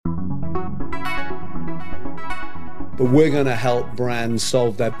But we're going to help brands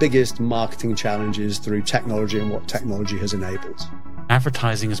solve their biggest marketing challenges through technology and what technology has enabled.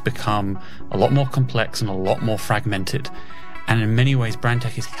 Advertising has become a lot more complex and a lot more fragmented. And in many ways,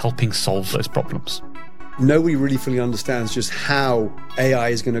 Brandtech is helping solve those problems. Nobody really fully understands just how AI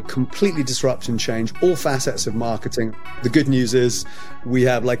is going to completely disrupt and change all facets of marketing. The good news is we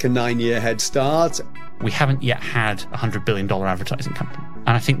have like a 9-year head start. We haven't yet had a $100 billion advertising company. And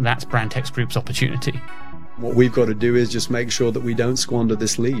I think that's Brandtech Group's opportunity. What we've got to do is just make sure that we don't squander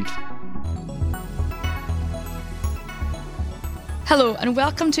this lead. Hello and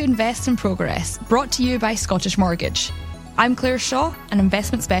welcome to Invest in Progress, brought to you by Scottish Mortgage. I'm Claire Shaw, an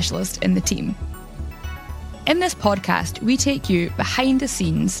investment specialist in the team. In this podcast, we take you behind the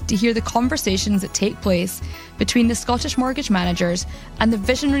scenes to hear the conversations that take place between the Scottish mortgage managers and the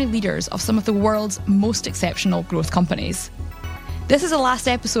visionary leaders of some of the world's most exceptional growth companies. This is the last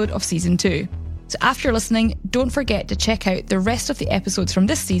episode of Season 2. So after listening, don't forget to check out the rest of the episodes from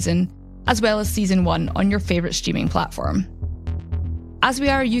this season, as well as Season 1 on your favourite streaming platform. As we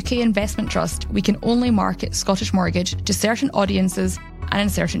are a UK investment trust, we can only market Scottish Mortgage to certain audiences and in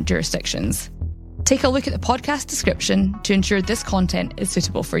certain jurisdictions. Take a look at the podcast description to ensure this content is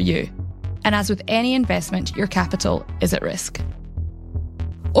suitable for you. And as with any investment, your capital is at risk.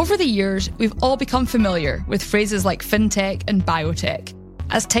 Over the years, we've all become familiar with phrases like fintech and biotech,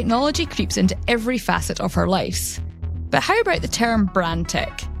 as technology creeps into every facet of our lives. But how about the term brand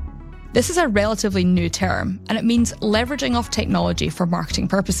tech? This is a relatively new term, and it means leveraging off technology for marketing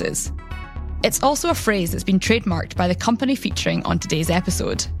purposes. It's also a phrase that's been trademarked by the company featuring on today's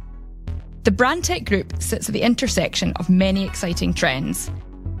episode. The Brandtech Group sits at the intersection of many exciting trends: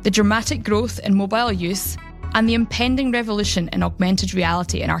 the dramatic growth in mobile use and the impending revolution in augmented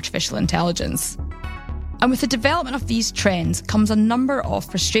reality and artificial intelligence. And with the development of these trends comes a number of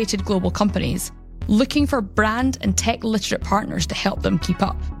frustrated global companies looking for brand and tech-literate partners to help them keep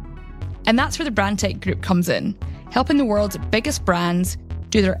up. And that's where the Brandtech Group comes in, helping the world's biggest brands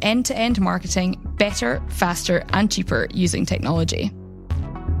do their end-to-end marketing better, faster, and cheaper using technology.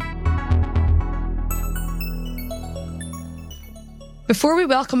 Before we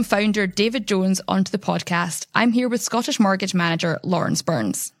welcome founder David Jones onto the podcast, I'm here with Scottish Mortgage Manager Lawrence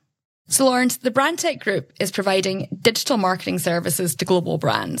Burns. So Lawrence, the Brandtech Group is providing digital marketing services to global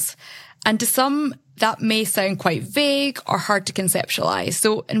brands. And to some, that may sound quite vague or hard to conceptualise.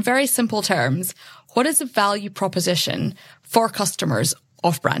 So in very simple terms, what is the value proposition for customers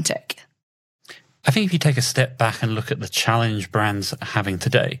of Brandtech? I think if you take a step back and look at the challenge brands are having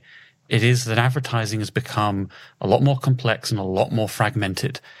today, it is that advertising has become a lot more complex and a lot more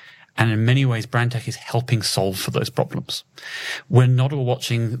fragmented. And in many ways, Brandtech is helping solve for those problems. We're not all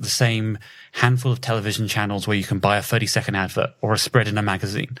watching the same handful of television channels where you can buy a 30-second advert or a spread in a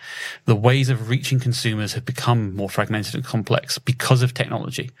magazine. The ways of reaching consumers have become more fragmented and complex because of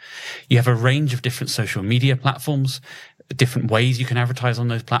technology. You have a range of different social media platforms, different ways you can advertise on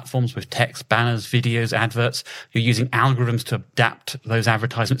those platforms with text, banners, videos, adverts. You're using algorithms to adapt those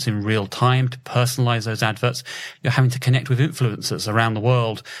advertisements in real time, to personalize those adverts. You're having to connect with influencers around the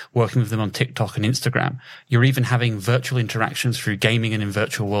world, working with them on TikTok and Instagram. You're even having virtual interactions through gaming and in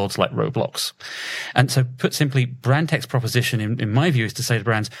virtual worlds like Roblox. And so put simply, Brandtech's proposition, in my view, is to say to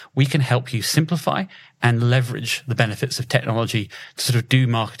brands, we can help you simplify and leverage the benefits of technology to sort of do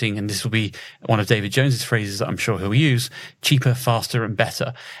marketing. And this will be one of David Jones's phrases that I'm sure he'll use: cheaper, faster, and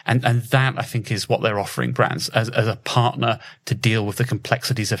better. And that, I think, is what they're offering brands as a partner to deal with the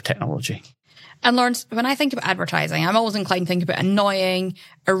complexities of technology. And Lawrence, when I think about advertising, I'm always inclined to think about annoying,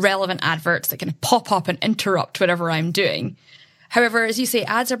 irrelevant adverts that kind of pop up and interrupt whatever I'm doing. However, as you say,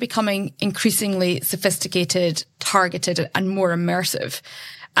 ads are becoming increasingly sophisticated, targeted, and more immersive.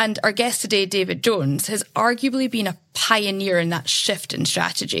 And our guest today, David Jones, has arguably been a pioneer in that shift in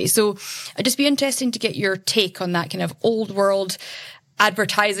strategy. So I'd just be interesting to get your take on that kind of old world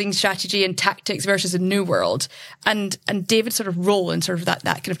advertising strategy and tactics versus a new world, and David's sort of role in sort of that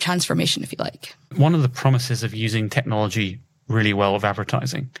kind of transformation, if you like. One of the promises of using technology really well of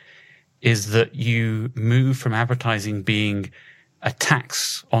advertising is that you move from advertising being a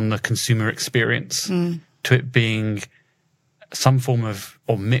tax on the consumer experience to it being some form of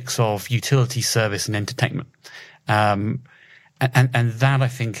or mix of utility, service, and entertainment. And that, I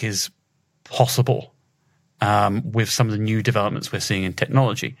think, is possible with some of the new developments we're seeing in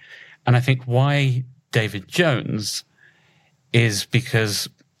technology. And I think why David Jones is because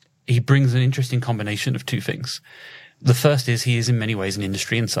he brings an interesting combination of two things. The first is he is in many ways an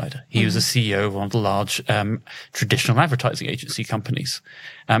industry insider. He was a CEO of one of the large traditional advertising agency companies.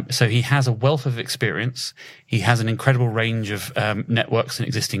 So he has a wealth of experience. He has an incredible range of networks and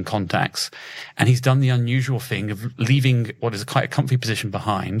existing contacts. And he's done the unusual thing of leaving what is quite a comfy position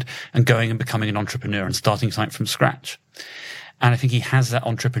behind and going and becoming an entrepreneur and starting something from scratch. And I think he has that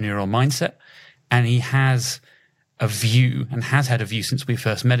entrepreneurial mindset, and he has a view, and has had a view since we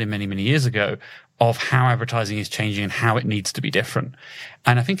first met him many, many years ago, of how advertising is changing and how it needs to be different.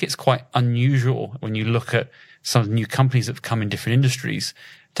 And I think it's quite unusual when you look at some of the new companies that have come in different industries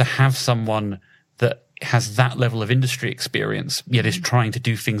to have someone that has that level of industry experience, yet is trying to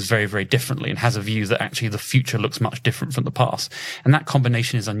do things very, very differently and has a view that actually the future looks much different from the past. And that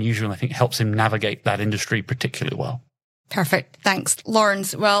combination is unusual, and I think helps him navigate that industry particularly well. Perfect. Thanks,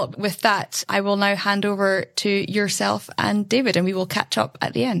 Lawrence. Well, with that, I will now hand over to yourself and David, and we will catch up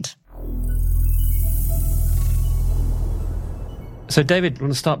at the end. So, David, I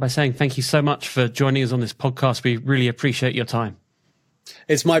want to start by saying thank you so much for joining us on this podcast. We really appreciate your time.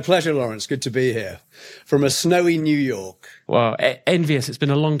 It's my pleasure, Lawrence. Good to be here from a snowy New York. Well, envious. It's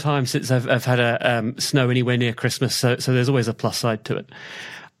been a long time since I've had a snow anywhere near Christmas, so there's always a plus side to it.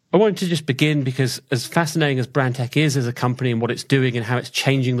 I wanted to just begin because, as fascinating as Brandtech is as a company and what it's doing and how it's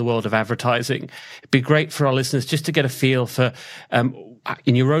changing the world of advertising, it'd be great for our listeners just to get a feel for,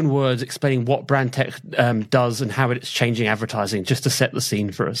 in your own words, explaining what Brandtech does and how it's changing advertising, just to set the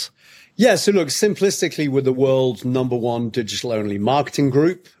scene for us. Yeah, so look, simplistically, we're the world's #1 digital-only marketing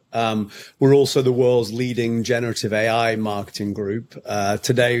group. We're also the world's leading generative AI marketing group.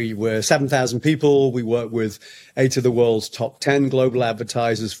 Today, we're 7,000 people. We work with 8 of the world's top 10 global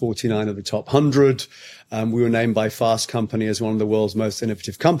advertisers, 49 of the top 100. We were named by Fast Company as one of the world's most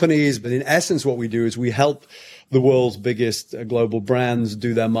innovative companies. But in essence, what we do is we help the world's biggest global brands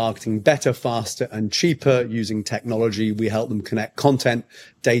do their marketing better, faster, and cheaper using technology. We help them connect content,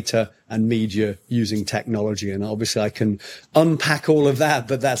 data, and media using technology. And obviously, I can unpack all of that,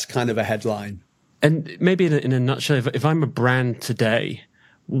 but that's kind of a headline. And maybe in a nutshell, if I'm a brand today,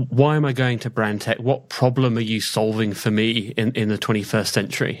 why am I going to Brandtech? What problem are you solving for me in the 21st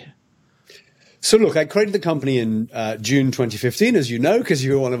century? So look, I created the company in June 2015, as you know, because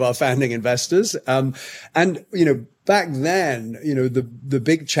you were one of our founding investors. And, back then, the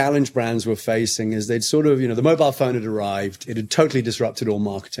big challenge brands were facing is they'd sort of, the mobile phone had arrived. It had totally disrupted all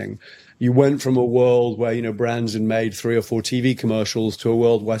marketing. You went from a world where, brands had made 3 or 4 TV commercials to a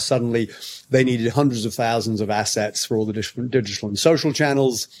world where suddenly they needed hundreds of thousands of assets for all the different digital and social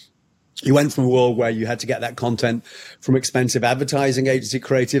channels. You went from a world where you had to get that content from expensive advertising agency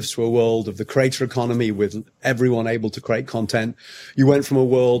creatives to a world of the creator economy with everyone able to create content. You went from a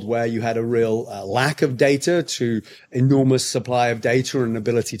world where you had a real lack of data to enormous supply of data and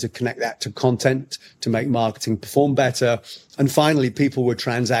ability to connect that to content to make marketing perform better. And finally, people were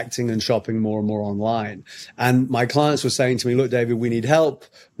transacting and shopping more and more online. And my clients were saying to me, look, David, we need help.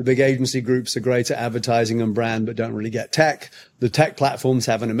 The big agency groups are great at advertising and brand, but don't really get tech. The tech platforms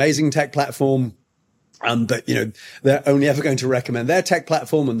have an amazing tech platform. But, they're only ever going to recommend their tech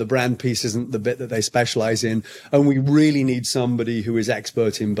platform, and the brand piece isn't the bit that they specialize in. And we really need somebody who is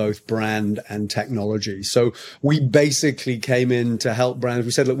expert in both brand and technology. So we basically came in to help brands.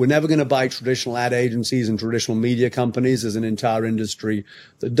 We said, look, we're never going to buy traditional ad agencies and traditional media companies. There's an entire industry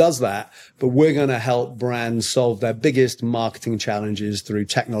that does that. But we're going to help brands solve their biggest marketing challenges through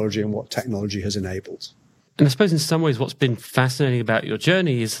technology and what technology has enabled. And I suppose in some ways what's been fascinating about your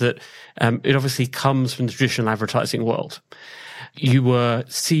journey is that it obviously comes from the traditional advertising world. You were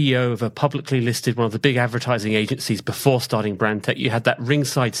CEO of a publicly listed one of the big advertising agencies before starting Brandtech. You had that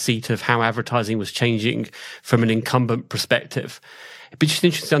ringside seat of how advertising was changing from an incumbent perspective. It'd be just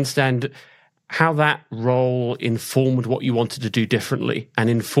interesting to understand how that role informed what you wanted to do differently and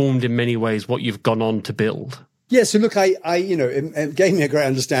informed in many ways what you've gone on to build. Yeah, so look, it gave me a great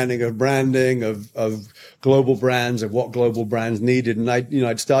understanding of branding, of global brands, of what global brands needed. And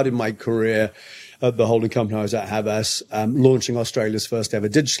I'd started my career at the holding company I was at, Havas, launching Australia's first ever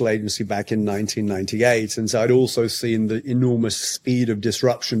digital agency back in 1998. And so I'd also seen the enormous speed of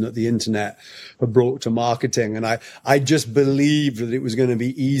disruption that the internet had brought to marketing. And I just believed that it was going to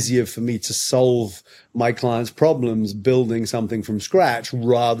be easier for me to solve my clients' problems building something from scratch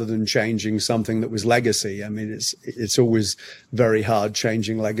rather than changing something that was legacy. I mean, it's always very hard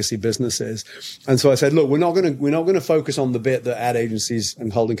changing legacy businesses. And so I said, look, we're not going to focus on the bit that ad agencies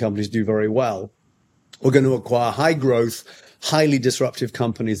and holding companies do very well. We're going to acquire high growth, highly disruptive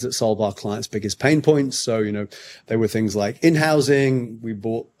companies that solve our clients' biggest pain points. So, there were things like in-housing. We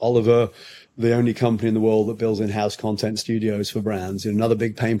bought Oliver, the only company in the world that builds in-house content studios for brands. Another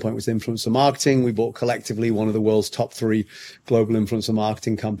big pain point was influencer marketing. We bought collectively one of the world's top 3 global influencer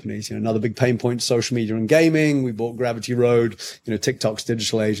marketing companies. Another big pain point, social media and gaming. We bought Gravity Road, TikTok's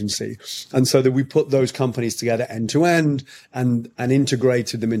digital agency. And so that we put those companies together end to end and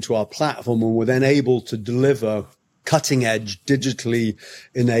integrated them into our platform, and were then able to deliver cutting edge, digitally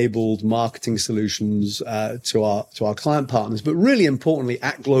enabled marketing solutions to our client partners, but really importantly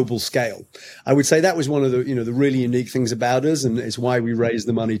at global scale. I would say that was one of the the really unique things about us, and it's why we raised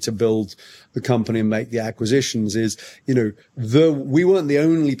the money to build the company and make the acquisitions. Is we weren't the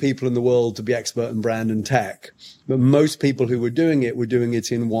only people in the world to be expert in brand and tech, but most people who were doing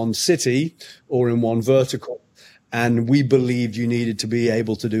it in one city or in one vertical. And we believed you needed to be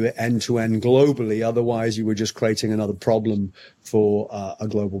able to do it end to end globally. Otherwise, you were just creating another problem for a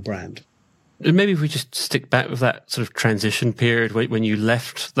global brand. And maybe if we just stick back with that sort of transition period when you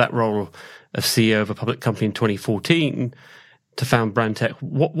left that role of CEO of a public company in 2014 to found Brandtech,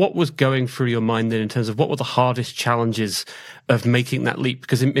 what was going through your mind then in terms of what were the hardest challenges of making that leap?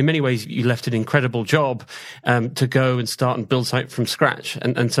 Because in many ways you left an incredible job to go and start and build something from scratch.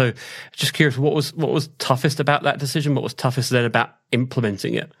 And so just curious, what was toughest about that decision? What was toughest then about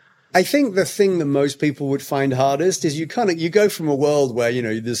implementing it? I think the thing that most people would find hardest is you go from a world where,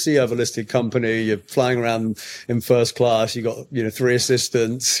 you're the CEO of a listed company, you're flying around in first class, you got, 3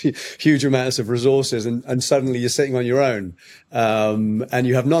 assistants, huge amounts of resources, and suddenly you're sitting on your own. And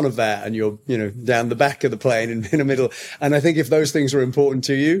you have none of that, and you're, down the back of the plane in the middle. And I think if those things are important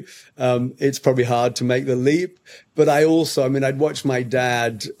to you, it's probably hard to make the leap. But I'd watched my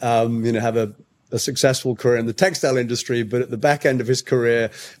dad, have a successful career in the textile industry, but at the back end of his career,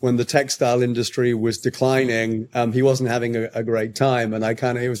 when the textile industry was declining, he wasn't having a great time. And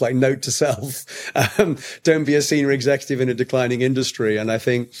it was like, note to self, don't be a senior executive in a declining industry. And I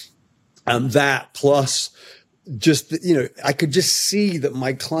think, that plus just, I could just see that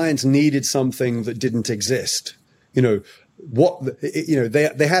my clients needed something that didn't exist. They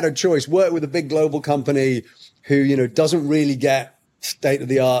had a choice: work with a big global company who, doesn't really get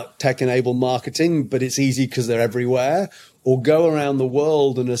state-of-the-art tech-enabled marketing, but it's easy because they're everywhere, or go around the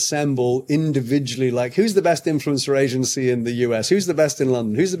world and assemble individually, like, who's the best influencer agency in the US? Who's the best in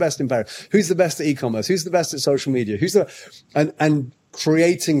London? Who's the best in Paris? Who's the best at e-commerce? Who's the best at social media? And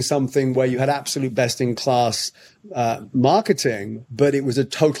creating something where you had absolute best-in-class marketing, but it was a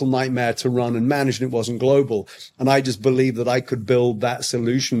total nightmare to run and manage, and it wasn't global. And I just believed that I could build that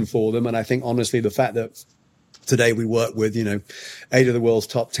solution for them. And I think, honestly, the fact that today we work with, 8 of the world's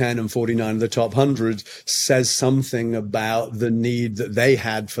top 10 and 49 of the top 100 says something about the need that they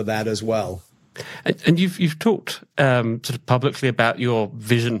had for that as well. And you've talked sort of publicly about your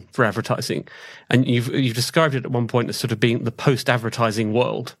vision for advertising, and you've described it at one point as sort of being the post-advertising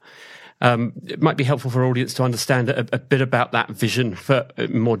world. It might be helpful for our audience to understand a bit about that vision for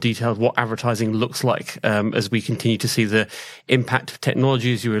more detailed what advertising looks like as we continue to see the impact of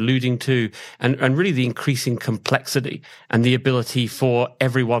technology, as you're alluding to, and really the increasing complexity and the ability for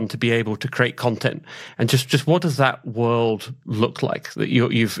everyone to be able to create content. And just what does that world look like that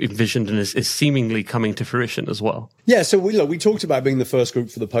you've envisioned and is seemingly coming to fruition as well? Yeah, so we talked about being the first group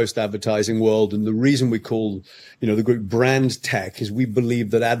for the post-advertising world, and the reason we call the group Brandtech is we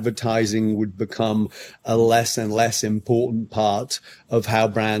believe that advertising would become a less and less important part of how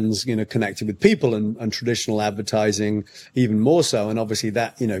brands connected with people, and traditional advertising even more so. And obviously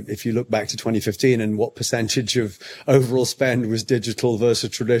that if you look back to 2015 and what percentage of overall spend was digital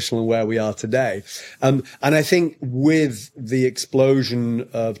versus traditional and where we are today, and I think with the explosion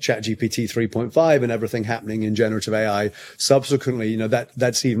of ChatGPT 3.5 and everything happening in generative AI subsequently,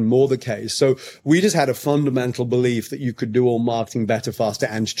 that's even more the case. So we just had a fundamental belief that you could do all marketing better, faster,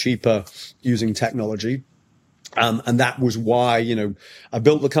 and cheaper using technology. And that was why, I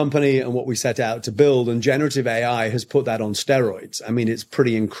built the company and what we set out to build, and generative AI has put that on steroids. I mean, it's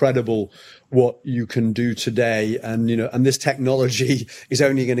pretty incredible what you can do today. And, and this technology is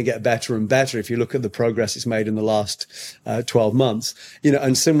only going to get better and better if you look at the progress it's made in the last 12 months,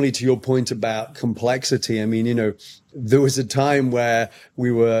 and similarly to your point about complexity. I mean, there was a time where we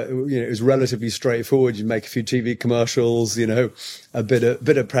were, it was relatively straightforward. You'd make a few TV commercials, a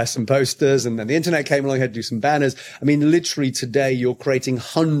bit of press and posters, and then the internet came along, had to do some banners. I mean, literally today you're creating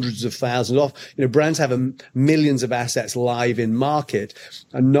hundreds of thousands of, brands have millions of assets live in market.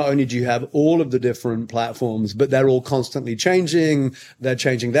 And not only do you have all of the different platforms, but they're all constantly changing. They're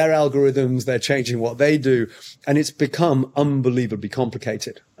changing their algorithms. They're changing what they do. And it's become unbelievably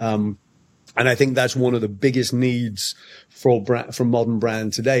complicated. And I think that's one of the biggest needs for modern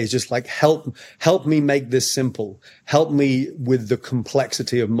brand today, is just like, help me make this simple. Help me with the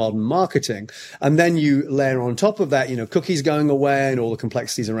complexity of modern marketing. And then you layer on top of that, cookies going away and all the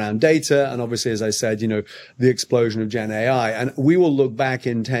complexities around data. And obviously, as I said, the explosion of Gen AI. And we will look back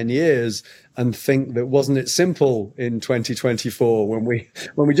in 10 years and think that wasn't it simple in 2024 when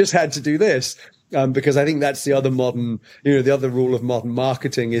we just had to do this. Because I think that's the other the other rule of modern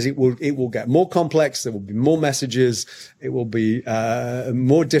marketing is it will get more complex. There will be more messages. It will be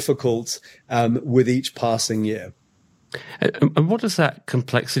more difficult with each passing year. And what does that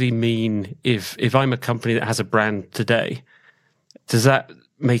complexity mean if I'm a company that has a brand today? Does that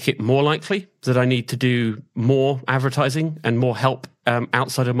make it more likely that I need to do more advertising and more help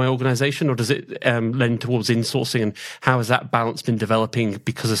outside of my organization, or does it lend towards insourcing? And how has that balance been developing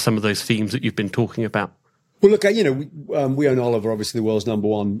because of some of those themes that you've been talking about? Well, look, we own Oliver, obviously the world's number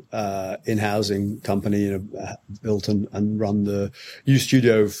one in-housing company, built and run the U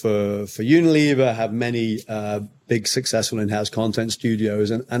Studio for Unilever, have many big successful in-house content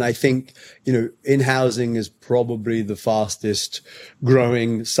studios. And I think, in-housing is probably the fastest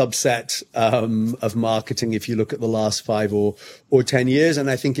growing subset of marketing if you look at the last 5 or 10 years. And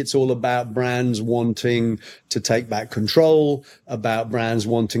I think it's all about brands wanting to take back control, about brands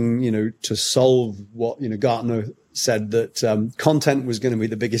wanting, to solve what, Gartner said that content was going to be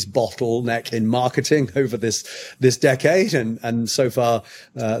the biggest bottleneck in marketing over this decade, and so far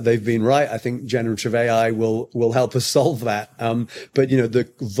they've been right. I think generative AI will help us solve that. But the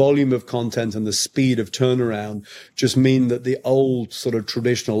volume of content and the speed of turnaround just mean that the old sort of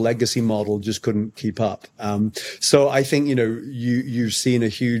traditional legacy model just couldn't keep up. So I think you've seen a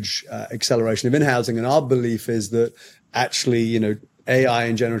huge acceleration of in-housing, and our belief is that actually AI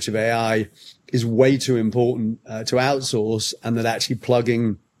and generative AI is way too important to outsource, and that actually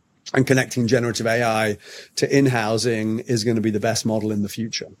plugging and connecting generative AI to in-housing is going to be the best model in the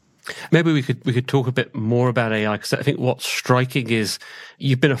future. Maybe we could talk a bit more about AI, because I think what's striking is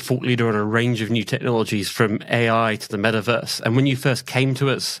you've been a thought leader on a range of new technologies, from AI to the metaverse. And when you first came to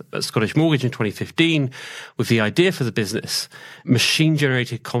us at Scottish Mortgage in 2015 with the idea for the business,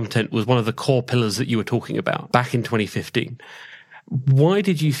 machine-generated content was one of the core pillars that you were talking about back in 2015. Why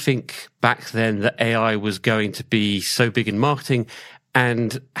did you think back then that AI was going to be so big in marketing?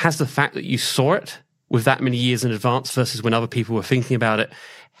 And has the fact that you saw it with that many years in advance versus when other people were thinking about it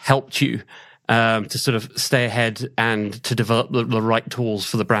helped you to sort of stay ahead and to develop the right tools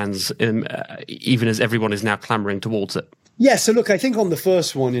for the brands, even as everyone is now clamoring towards it? Yeah, so look, I think on the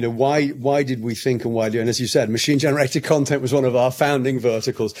first one, why did we think and why do? And as you said, machine-generated content was one of our founding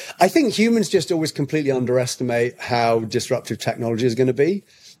verticals. I think humans just always completely underestimate how disruptive technology is going to be.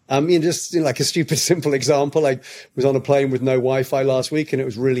 Just like a stupid, simple example. I was on a plane with no Wi-Fi last week, and it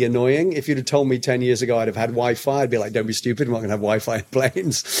was really annoying. If you'd have told me 10 years ago I'd have had Wi-Fi, I'd be like, don't be stupid. I'm not going to have Wi-Fi in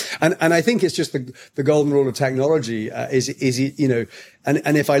planes. And I think it's just the golden rule of technology,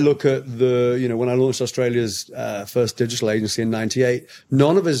 and if I look at when I launched Australia's first digital agency in 98,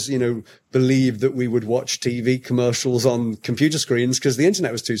 none of us, believed that we would watch TV commercials on computer screens because the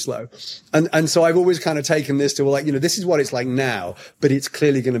internet was too slow. And so I've always kind of taken this to this is what it's like now, but it's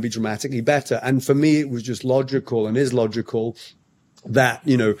clearly going to be dramatically better. And for me, it was just logical and is logical that,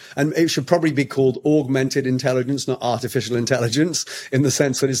 and it should probably be called augmented intelligence, not artificial intelligence, in the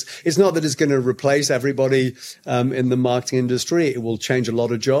sense that it's not that it's going to replace everybody in the marketing industry. It will change a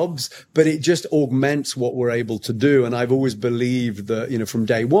lot of jobs, but it just augments what we're able to do. And I've always believed that, from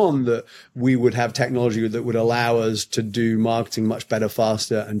day one, that we would have technology that would allow us to do marketing much better,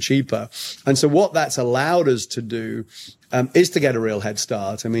 faster, and cheaper. And so what that's allowed us to do is to get a real head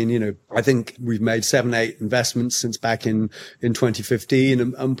start. I mean, I think we've made 7-8 investments since back in 2015,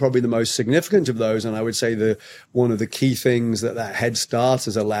 and probably the most significant of those. And I would say one of the key things that head start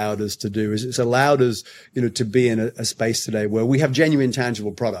has allowed us to do is it's allowed us, to be in a space today where we have genuine,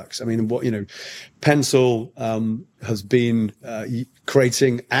 tangible products. I mean, Pencil has been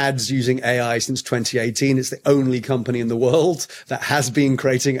creating ads using AI since 2018. It's the only company in the world that has been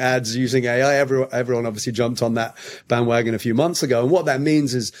creating ads using AI. Everyone obviously jumped on that bandwagon a few months ago. And what that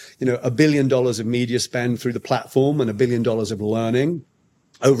means is, $1 billion of media spend through the platform and $1 billion of learning.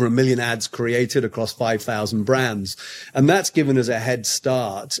 Over 1 million ads created across 5,000 brands. And that's given us a head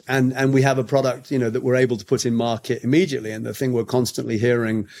start. And we have a product, that we're able to put in market immediately. And the thing we're constantly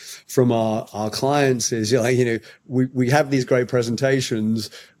hearing from our clients is, we have these great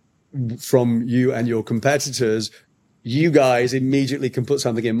presentations from you and your competitors. you guys immediately can put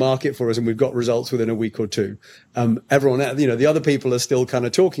something in market for us and we've got results within a week or two. Everyone else, the other people are still kind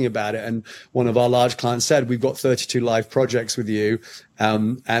of talking about it. And one of our large clients said, we've got 32 live projects with you.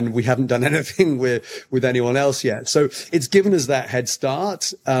 And we haven't done anything with anyone else yet. So it's given us that head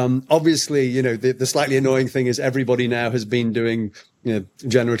start. Obviously, the slightly annoying thing is everybody now has been doing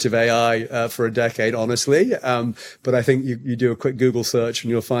generative AI for a decade, honestly. But I think you do a quick Google search and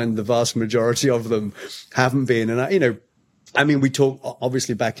you'll find the vast majority of them haven't been. And we talked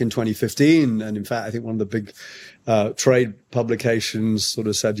obviously back in 2015. And in fact, I think one of the big trade publications sort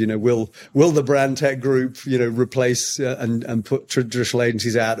of said, will the Brandtech Group, replace and put traditional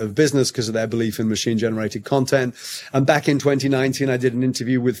agencies out of business because of their belief in machine generated content? And back in 2019, I did an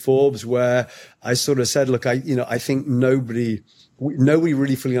interview with Forbes where I sort of said, look, I think nobody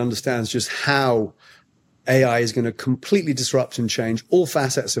really fully understands just how AI is going to completely disrupt and change all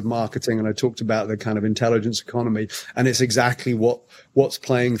facets of marketing. And I talked about the kind of intelligence economy, and it's exactly what's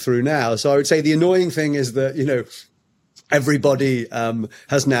playing through now. So I would say the annoying thing is that, everybody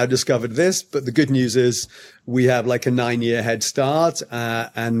has now discovered this, but the good news is we have like a 9-year head start,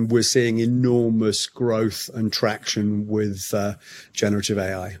 and we're seeing enormous growth and traction with generative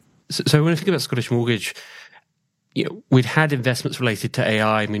AI. So when I think about Scottish Mortgage, we'd had investments related to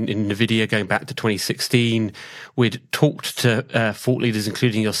AI. I mean, in NVIDIA going back to 2016, we'd talked to thought leaders,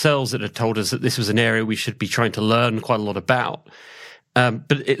 including yourselves, that had told us that this was an area we should be trying to learn quite a lot about.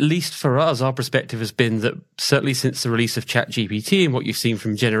 But at least for us, our perspective has been that certainly since the release of ChatGPT and what you've seen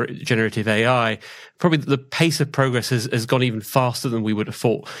from generative AI, probably the pace of progress has gone even faster than we would have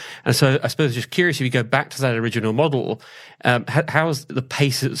thought. And so I suppose just curious, if you go back to that original model, how has the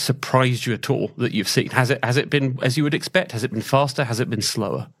pace surprised you at all that you've seen? Has it been as you would expect? Has it been faster? Has it been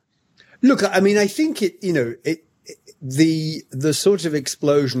slower? Look, I mean, I think the sort of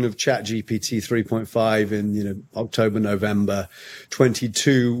explosion of ChatGPT 3.5 in, October, November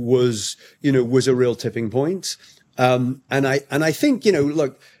 22 was a real tipping point. And I think,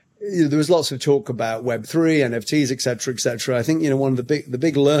 look, there was lots of talk about Web3, NFTs, et cetera. I think, one of the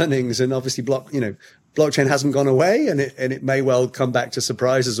big learnings, and obviously blockchain hasn't gone away, and it may well come back to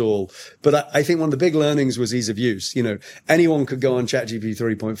surprise us all. But I think one of the big learnings was ease of use. Anyone could go on ChatGPT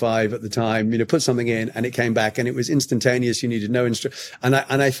 3.5 at the time, put something in and it came back and it was instantaneous. You needed no and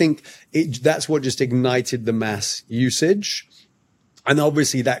I think that's what just ignited the mass usage. And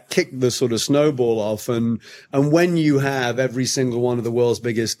obviously that kicked the sort of snowball off. And when you have every single one of the world's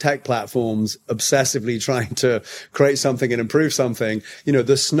biggest tech platforms obsessively trying to create something and improve something,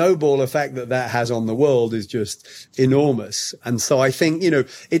 the snowball effect that has on the world is just enormous. And so I think,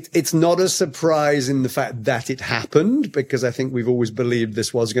 it's not a surprise in the fact that it happened, because I think we've always believed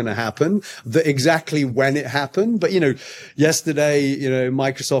this was going to happen, that exactly when it happened. But, yesterday,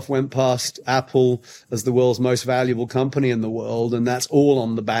 Microsoft went past Apple as the world's most valuable company in the world. And that's all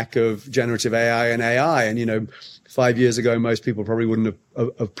on the back of generative AI and AI. And, 5 years ago, most people probably wouldn't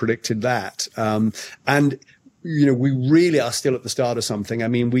have predicted that. And, we really are still at the start of something. I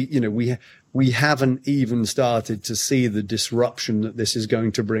mean, we haven't even started to see the disruption that this is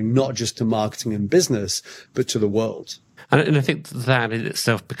going to bring, not just to marketing and business, but to the world. And I think that in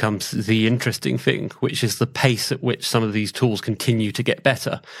itself becomes the interesting thing, which is the pace at which some of these tools continue to get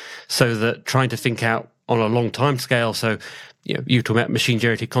better. So that trying to think out on a long time scale. So, you were talking about machine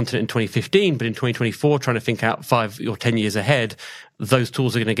generated content in 2015, but in 2024, trying to think out 5 or 10 years ahead, those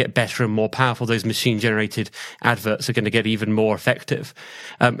tools are going to get better and more powerful. Those machine generated adverts are going to get even more effective.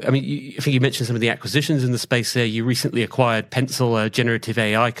 I think you mentioned some of the acquisitions in the space there. You recently acquired Pencil, a generative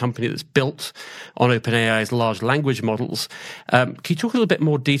AI company that's built on OpenAI's large language models. Can you talk a little bit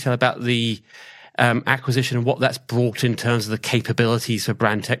more detail about the acquisition and what that's brought in terms of the capabilities for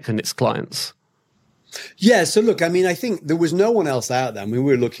Brandtech and its clients? Yeah. So look, I mean, I think there was no one else out there. I mean,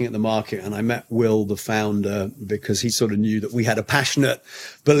 we were looking at the market and I met Will, the founder, because he sort of knew that we had a passionate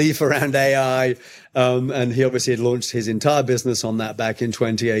belief around AI. And he obviously had launched his entire business on that back in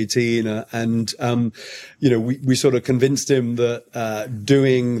 2018. We sort of convinced him that,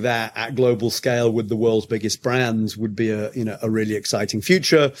 doing that at global scale with the world's biggest brands would be a really exciting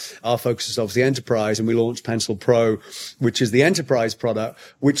future. Our focus is obviously enterprise, and we launched Pencil Pro, which is the enterprise product,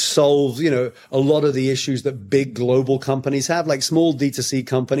 which solves, a lot of the issues that big global companies have. Like small D2C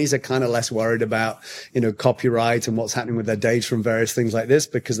companies are kind of less worried about, copyright and what's happening with their data and various things like this,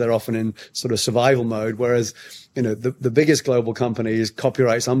 because they're often in sort of survival mode. Whereas, the biggest global companies,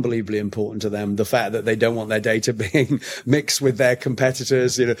 copyright's unbelievably important to them. The fact that they don't want their data being mixed with their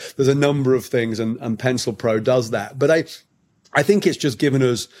competitors, there's a number of things, and Pencil Pro does that. But I think it's just given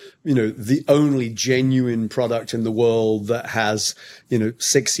us, the only genuine product in the world that has,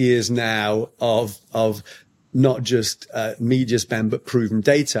 6 years now of not just media spend, but proven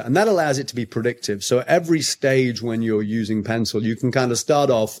data. And that allows it to be predictive. So at every stage when you're using Pencil, you can kind of start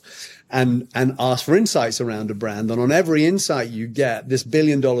off and ask for insights around a brand. And on every insight you get, this $1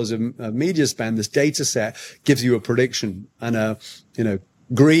 billion of media spend, this data set gives you a prediction. And,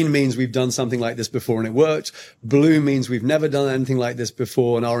 green means we've done something like this before and it worked. Blue means we've never done anything like this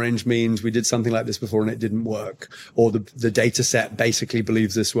before. And orange means we did something like this before and it didn't work. Or the data set basically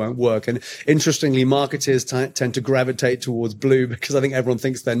believes this won't work. And interestingly, marketers tend to gravitate towards blue because I think everyone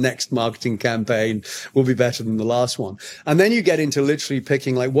thinks their next marketing campaign will be better than the last one. And then you get into literally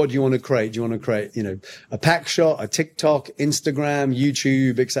picking, like, what do you want to create? Do you want to create, a pack shot, a TikTok, Instagram,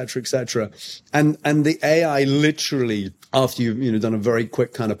 YouTube, et cetera, and the AI literally, after you've done a very quick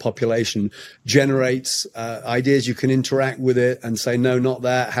kind of population, generates ideas. You can interact with it and say, no, not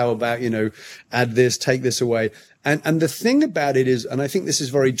that. How about, add this, take this away. And the thing about it is, and I think this is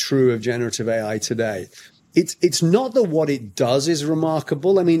very true of generative AI today, it's not that what it does is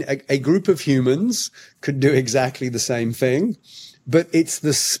remarkable. I mean, a group of humans could do exactly the same thing, but it's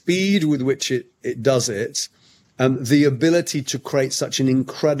the speed with which it does it. The ability to create such an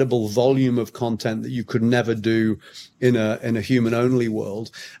incredible volume of content that you could never do in a human only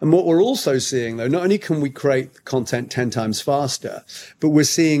world. And what we're also seeing, though, not only can we create content 10 times faster, but we're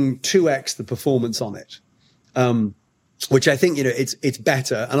seeing 2x the performance on it. Which I think, it's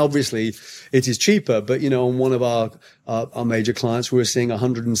better. And obviously it is cheaper, but, on one of our major clients, we're seeing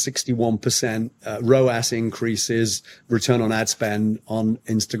 161% ROAS increases, return on ad spend on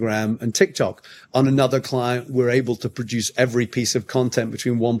Instagram and TikTok. On another client, we're able to produce every piece of content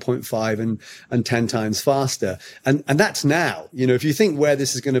between 1.5 and 10 times faster. And that's now, if you think where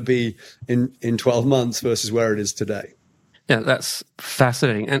this is going to be in 12 months versus where it is today. Yeah, that's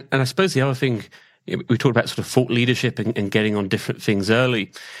fascinating. And I suppose the other thing, we talked about sort of thought leadership and getting on different things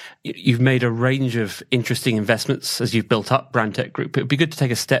early. You've made a range of interesting investments as you've built up Brandtech Group. It would be good to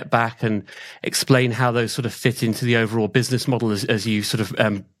take a step back and explain how those sort of fit into the overall business model as you sort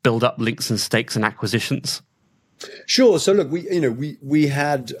of build up links and stakes and acquisitions. Sure. So look, we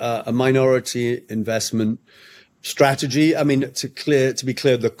had a minority investment strategy. I mean, to be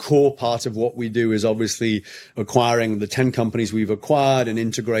clear, the core part of what we do is obviously acquiring the 10 companies we've acquired and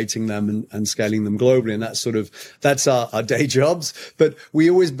integrating them and scaling them globally. And that's our day jobs. But we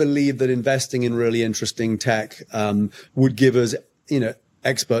always believe that investing in really interesting tech, would give us,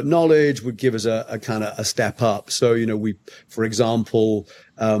 expert knowledge, would give us a kind of a step up. So, for example,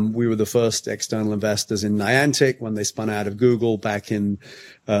 we were the first external investors in Niantic when they spun out of Google back in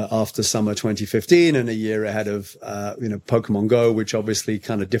after summer 2015, and a year ahead of Pokemon Go, which obviously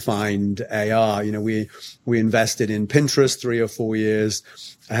kind of defined AR. We invested in Pinterest 3 or 4 years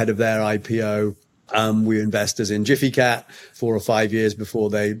ahead of their IPO. We were investors in Jiffy Cat 4 or 5 years before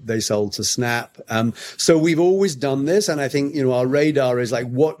they sold to Snap. So we've always done this. And I think, our radar is like,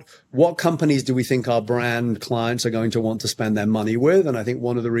 what companies do we think our brand clients are going to want to spend their money with? And I think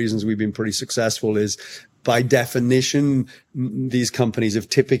one of the reasons we've been pretty successful is, by definition, these companies have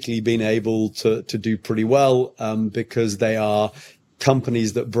typically been able to do pretty well, because they are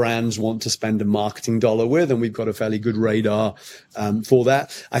companies that brands want to spend a marketing dollar with, and we've got a fairly good radar for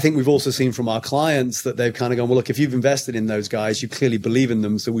that. I think we've also seen from our clients that they've kind of gone, well, look, if you've invested in those guys, you clearly believe in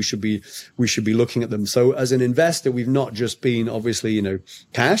them, so we should be looking at them. So as an investor, we've not just been obviously,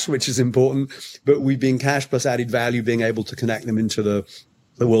 cash, which is important, but we've been cash plus added value, being able to connect them into the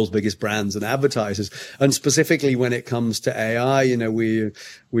world's biggest brands and advertisers. And specifically when it comes to AI,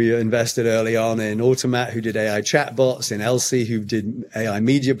 we invested early on in Automat, who did AI chatbots, in Elsie, who did AI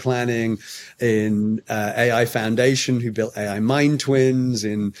media planning, in AI Foundation, who built AI mind twins,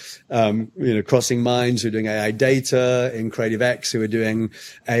 in Crossing Minds, who are doing AI data, in Creative X, who are doing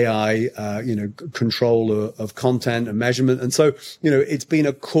AI control of content and measurement. And so it's been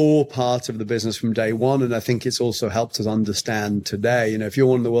a core part of the business from day one, and I think it's also helped us understand today, if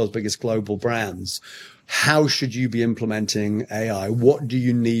you're one of the world's biggest global brands, how should you be implementing AI? What do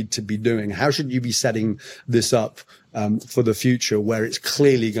you need to be doing? How should you be setting this up for the future, where it's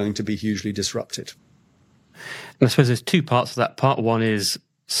clearly going to be hugely disrupted? And I suppose there's two parts of that. Part one is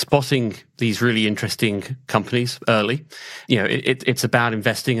spotting these really interesting companies early. It's about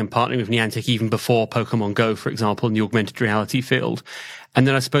investing and partnering with Niantic even before Pokemon Go, for example, in the augmented reality field. And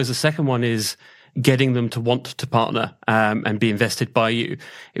then I suppose the second one is getting them to want to partner and be invested by you.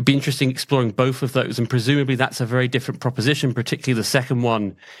 It'd be interesting exploring both of those, and presumably that's a very different proposition, particularly the second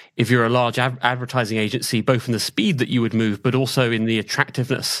one, if you're a large advertising agency, both in the speed that you would move, but also in the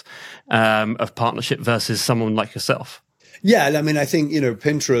attractiveness of partnership versus someone like yourself. Yeah, I mean, I think,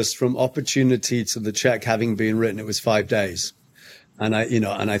 Pinterest, from opportunity to the check having been written, it was 5 days. And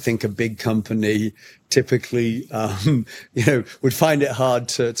I think a big company typically, would find it hard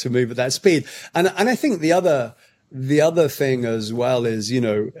to move at that speed. And I think the other thing as well is,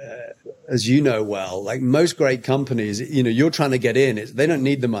 as you know well, like most great companies, you're trying to get in. They don't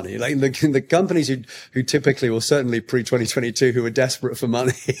need the money. Like the companies who typically, or certainly pre-2022, who are desperate for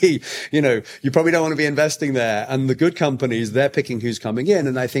money, you probably don't want to be investing there. And the good companies, they're picking who's coming in.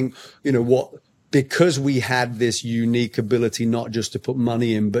 And I think, because we had this unique ability not just to put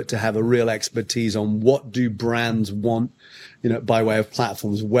money in, but to have a real expertise on what do brands want, by way of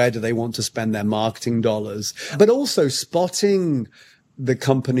platforms, where do they want to spend their marketing dollars, but also spotting the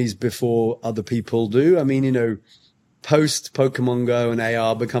companies before other people do. I mean, post Pokemon Go and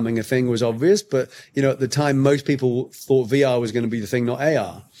AR becoming a thing was obvious, but, at the time, most people thought VR was going to be the thing, not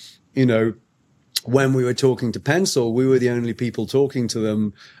AR. When we were talking to Pencil, we were the only people talking to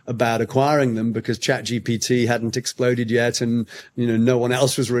them about acquiring them because ChatGPT hadn't exploded yet. And, no one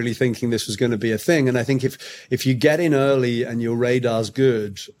else was really thinking this was going to be a thing. And I think if you get in early and your radar's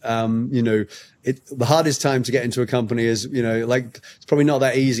good, the hardest time to get into a company is, it's probably not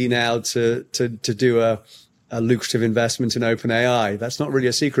that easy now to do a lucrative investment in OpenAI. That's not really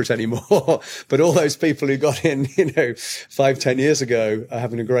a secret anymore. But all those people who got in, 5-10 years ago are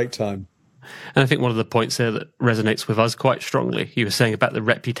having a great time. And I think one of the points there that resonates with us quite strongly, you were saying about the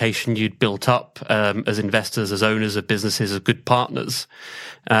reputation you'd built up as investors, as owners of businesses, as good partners,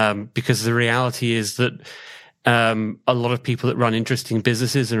 because the reality is that a lot of people that run interesting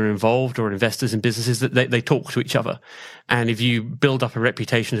businesses and are involved, or investors in businesses, that they talk to each other. And if you build up a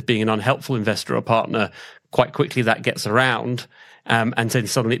reputation as being an unhelpful investor or partner, quite quickly that gets around. And then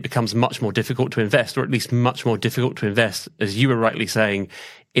suddenly it becomes much more difficult to invest, or at least much more difficult to invest, as you were rightly saying,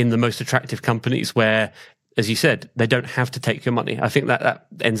 in the most attractive companies where, as you said, they don't have to take your money. I think that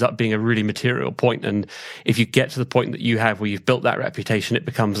ends up being a really material point. And if you get to the point that you have where you've built that reputation, it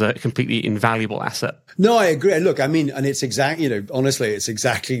becomes a completely invaluable asset. No, I agree. Look, I mean, and it's exactly, honestly, it's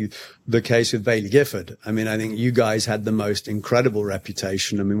exactly the case with Baillie Gifford. I mean, I think you guys had the most incredible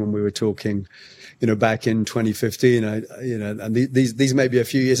reputation. I mean, when we were talking, back in 2015, and these may be a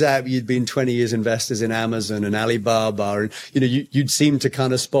few years out, you'd been 20 years investors in Amazon and Alibaba, and, you'd seem to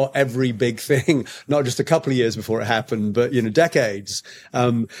kind of spot every big thing, not just a couple of years before it happened, but, decades.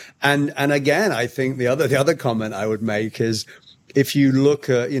 And again, I think the other comment I would make is if you look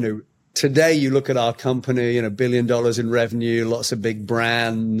at, today you look at our company, $1 billion in revenue, lots of big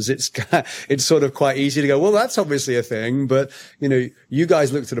brands. It's sort of quite easy to go, well, that's obviously a thing. But, you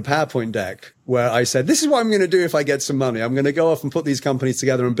guys looked at a PowerPoint deck where I said, this is what I'm going to do if I get some money. I'm going to go off and put these companies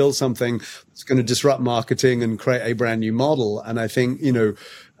together and build something that's going to disrupt marketing and create a brand new model. And I think,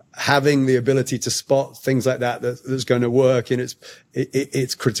 having the ability to spot things like that's going to work, and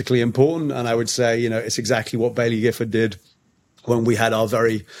it's critically important. And I would say, it's exactly what Baillie Gifford did when we had our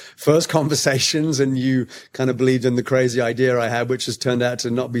very first conversations, and you kind of believed in the crazy idea I had, which has turned out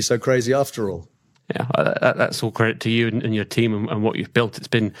to not be so crazy after all. Yeah, that's all credit to you and your team and what you've built. It's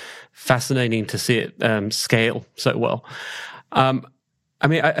been fascinating to see it scale so well. I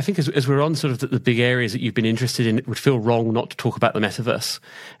mean, I think as we're on sort of the big areas that you've been interested in, it would feel wrong not to talk about the metaverse.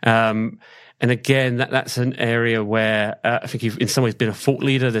 And again, that's an area where I think you've in some ways been a thought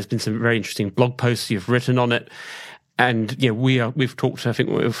leader. There's been some very interesting blog posts you've written on it. And we've talked. I think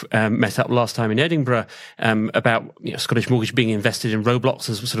we've met up last time in Edinburgh about Scottish Mortgage being invested in Roblox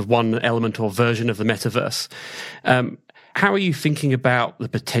as sort of one element or version of the metaverse. How are you thinking about the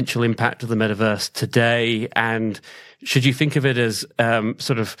potential impact of the metaverse today? And should you think of it as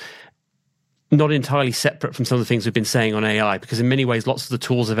sort of not entirely separate from some of the things we've been saying on AI? Because in many ways, lots of the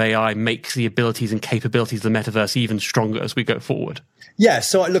tools of AI makes the abilities and capabilities of the metaverse even stronger as we go forward. Yeah.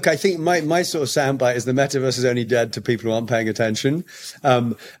 So look, I think my sort of soundbite is the metaverse is only dead to people who aren't paying attention.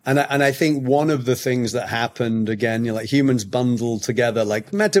 And I think one of the things that happened again, like humans bundled together,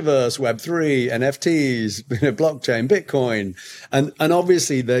 like metaverse, Web3, NFTs, blockchain, Bitcoin, and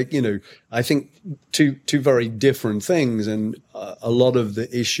obviously I think two very different things. And a lot of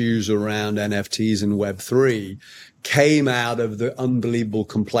the issues around NFTs and Web3 came out of the unbelievable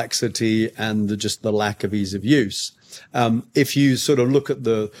complexity and just the lack of ease of use. If you sort of look at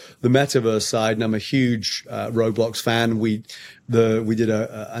the metaverse side, and I'm a huge Roblox fan, we did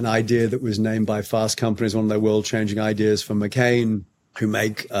an idea that was named by Fast Company as one of their world-changing ideas for McCain, who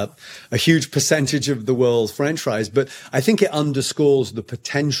make a huge percentage of the world's French fries. But I think it underscores the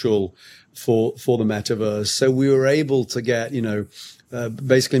potential for the metaverse. So we were able to get,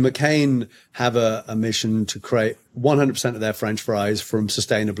 basically McCain have a mission to create 100% of their French fries from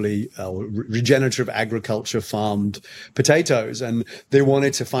sustainably regenerative agriculture farmed potatoes. And they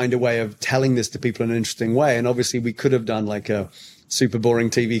wanted to find a way of telling this to people in an interesting way. And obviously we could have done like a super boring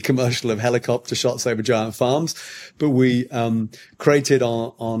TV commercial of helicopter shots over giant farms. But we created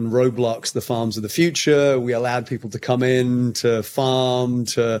on Roblox the farms of the future. We allowed people to come in to farm,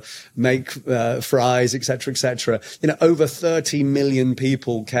 to make fries, et cetera, over 30 million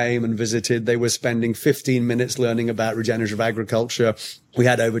people came and visited. They were spending 15 minutes learning about regenerative agriculture. We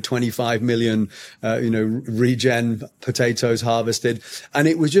had over 25 million, regen potatoes harvested. And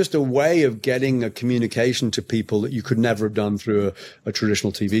it was just a way of getting a communication to people that you could never have done through a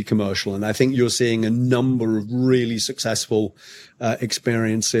traditional TV commercial. And I think you're seeing a number of really successful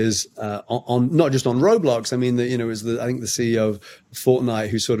experiences on not just on Roblox. I mean, I think the CEO of Fortnite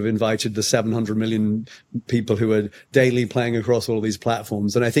who sort of invited the 700 million people who are daily playing across all of these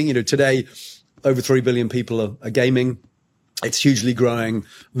platforms. And I think, today over 3 billion people are gaming. It's hugely growing.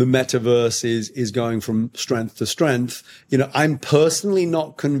 The metaverse is going from strength to strength. I'm personally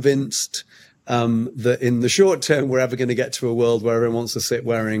not convinced that in the short term, we're ever going to get to a world where everyone wants to sit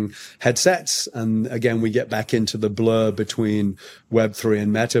wearing headsets. And again, we get back into the blur between Web3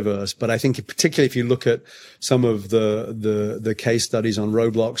 and metaverse. But I think particularly if you look at some of the case studies on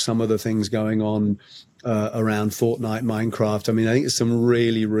Roblox, some of the things going on around Fortnite, Minecraft. I mean, I think there's some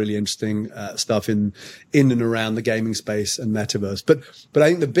really, really interesting stuff in and around the gaming space and metaverse. But I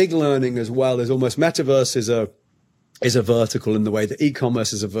think the big learning as well is almost metaverse is a vertical in the way that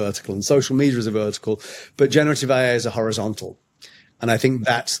e-commerce is a vertical and social media is a vertical, but generative AI is a horizontal. And I think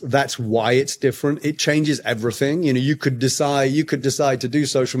that's why it's different. It changes everything. You could decide to do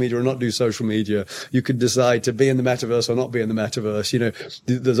social media or not do social media. You could decide to be in the metaverse or not be in the metaverse.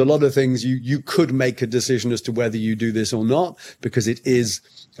 There's a lot of things you could make a decision as to whether you do this or not, because it is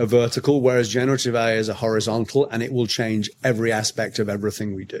a vertical, whereas generative AI is a horizontal, and it will change every aspect of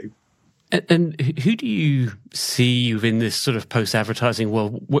everything we do. And who do you see within this sort of post-advertising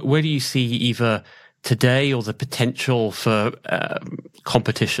world? Where do you see either today or the potential for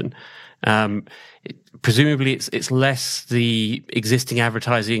competition? Presumably it's less the existing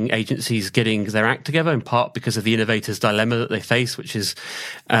advertising agencies getting their act together, in part because of the innovator's dilemma that they face, which is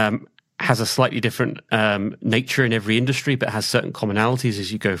has a slightly different nature in every industry, but has certain commonalities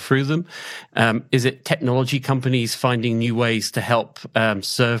as you go through them. Is it technology companies finding new ways to help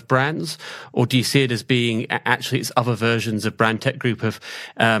serve brands, or do you see it as being actually it's other versions of Brandtech Group of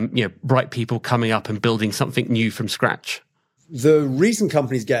bright people coming up and building something new from scratch? The reason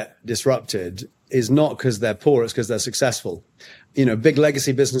companies get disrupted is not because they're poor, it's because they're successful. Big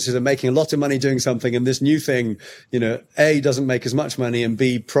legacy businesses are making a lot of money doing something, and this new thing, A, doesn't make as much money, and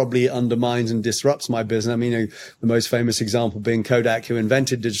B, probably undermines and disrupts my business. I mean, the most famous example being Kodak, who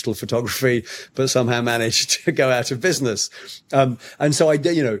invented digital photography, but somehow managed to go out of business. And so I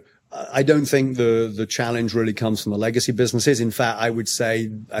don't think the challenge really comes from the legacy businesses. In fact, I would say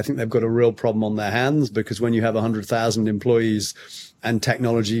I think they've got a real problem on their hands, because when you have 100,000 employees and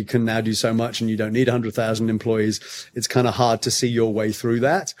technology can now do so much and you don't need 100,000 employees, it's kind of hard to see your way through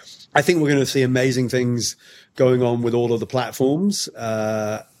that. I think we're going to see amazing things going on with all of the platforms.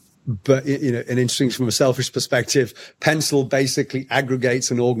 But, and interesting from a selfish perspective, Pencil basically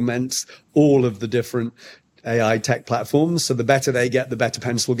aggregates and augments all of the different AI tech platforms. So the better they get, the better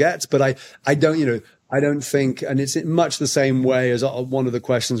Pencil gets. But I don't think, and it's in much the same way as one of the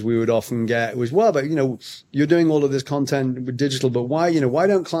questions we would often get was, well, but you're doing all of this content with digital, but why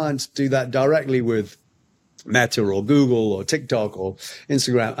don't clients do that directly with Meta or Google or TikTok or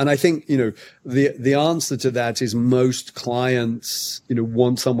Instagram? And I think, the answer to that is most clients,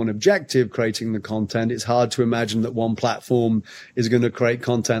 want someone objective creating the content. It's hard to imagine that one platform is going to create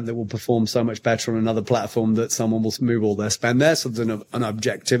content that will perform so much better on another platform that someone will move all their spend there. So there's an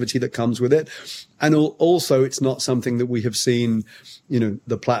objectivity that comes with it. And also it's not something that we have seen,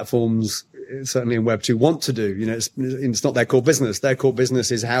 the platforms certainly in Web 2 want to do. It's not their core business. Their core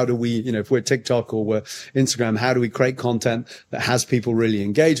business is how do we, if we're TikTok or we're Instagram, how do we create content that has people really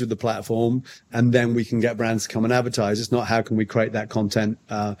engage with the platform, and then we can get brands to come and advertise. It's not how can we create that content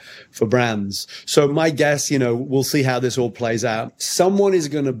for brands. So my guess, we'll see how this all plays out. Someone is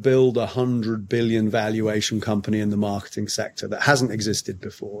going to build a 100 billion valuation company in the marketing sector that hasn't existed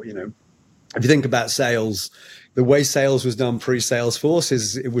before. If you think about sales, the way sales was done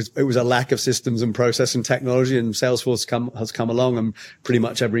pre-Salesforce it was a lack of systems and process and technology, and Salesforce has come along, and pretty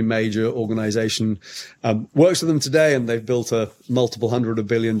much every major organization works with them today, and they've built a multiple $100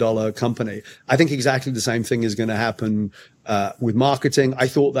 billion company. I think exactly the same thing is going to happen with marketing. I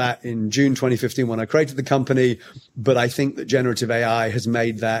thought that in June 2015 when I created the company, but I think that generative AI has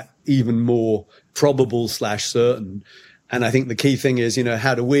made that even more probable / certain. And I think the key thing is,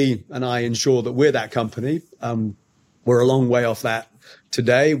 how do we and I ensure that we're that company? We're a long way off that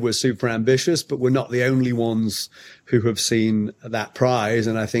today. We're super ambitious, but we're not the only ones who have seen that prize.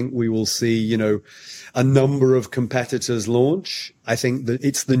 And I think we will see, a number of competitors launch. I think that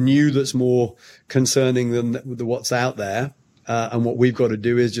it's the new that's more concerning than what's out there. And what we've got to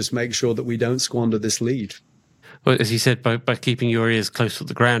do is just make sure that we don't squander this lead. Well, as you said, by keeping your ears close to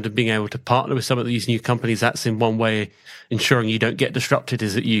the ground and being able to partner with some of these new companies, that's in one way ensuring you don't get disrupted,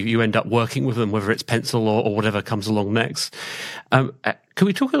 is that you end up working with them, whether it's pencil or whatever comes along next. Can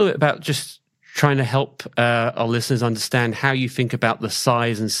we talk a little bit about just trying to help our listeners understand how you think about the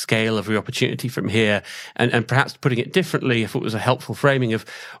size and scale of your opportunity from here, and perhaps putting it differently, if it was a helpful framing of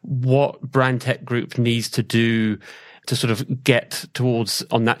what Brandtech Group needs to do to sort of get towards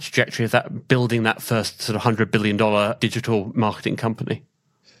on that trajectory of that building that first sort of $100 billion digital marketing company?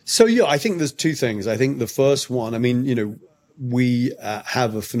 So, yeah, I think there's two things. I think the first one, we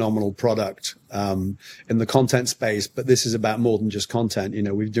have a phenomenal product in the content space, but this is about more than just content.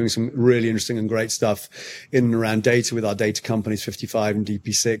 We're doing some really interesting and great stuff in and around data with our data companies, 55 and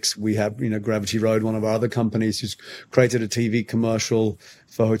DP6. We have, Gravity Road, one of our other companies, who's created a TV commercial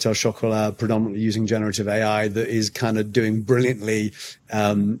for Hotel Chocolat, predominantly using generative AI, that is kind of doing brilliantly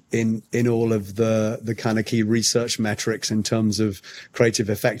in all of the kind of key research metrics in terms of creative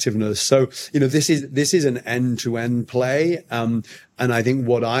effectiveness. So, this is an end-to-end play. And I think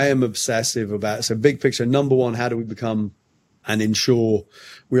what I am obsessive about, so big picture, number one, how do we become and ensure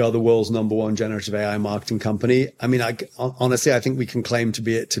we are the world's number one generative AI marketing company? Honestly, I think we can claim to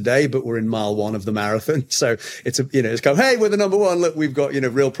be it today, but we're in mile one of the marathon. So it's hey, we're the number one. Look, we've got,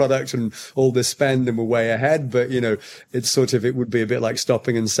 real product and all this spend and we're way ahead. But, it's it would be a bit like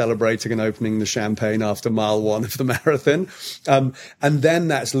stopping and celebrating and opening the champagne after mile one of the marathon. And then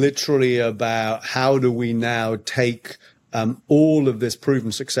that's literally about how do we now take all of this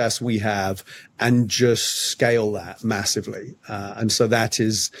proven success we have and just scale that massively. And so that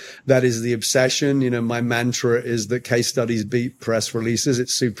is the obsession. My mantra is that case studies beat press releases.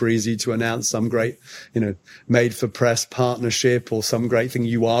 It's super easy to announce some great, made for press partnership or some great thing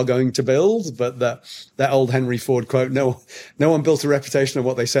you are going to build. But that old Henry Ford quote, no one built a reputation of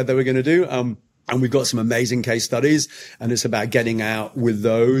what they said they were going to do. And we've got some amazing case studies, and it's about getting out with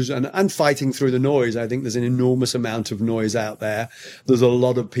those and fighting through the noise. I think there's an enormous amount of noise out there. There's a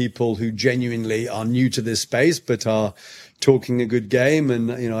lot of people who genuinely are new to this space, but are talking a good game.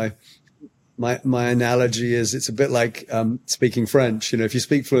 And, my analogy is it's a bit like speaking French. If you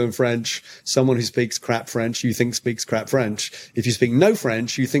speak fluent French, someone who speaks crap French, you think speaks crap French. If you speak no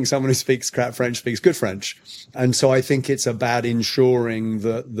French, you think someone who speaks crap French speaks good French. And so I think it's about ensuring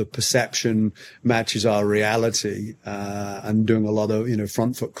that the perception matches our reality, and doing a lot of,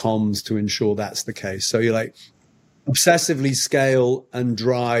 front foot comms to ensure that's the case. So you're obsessively scale and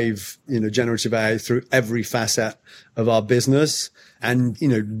drive, generative AI through every facet of our business, and,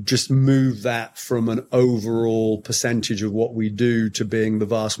 just move that from an overall percentage of what we do to being the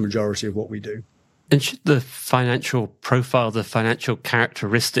vast majority of what we do. And should the financial profile, the financial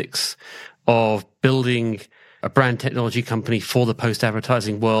characteristics of building a brand technology company for the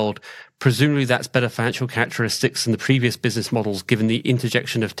post-advertising world, presumably that's better financial characteristics than the previous business models, given the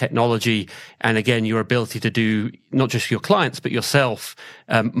interjection of technology and, again, your ability to do not just your clients, but yourself,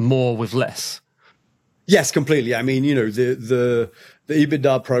 more with less? Yes, completely. The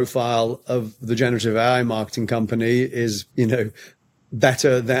EBITDA profile of the generative AI marketing company is,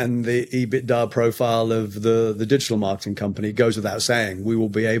 better than the EBITDA profile of the digital marketing company. It goes without saying. We will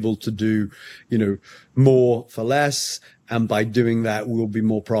be able to do, more for less. And by doing that, we'll be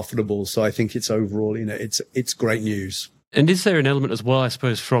more profitable. So I think it's overall, it's great news. And is there an element as well, I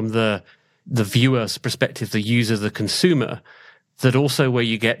suppose, from the viewer's perspective, the user, the consumer, that also where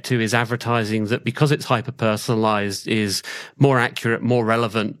you get to is advertising that, because it's hyper-personalized, is more accurate, more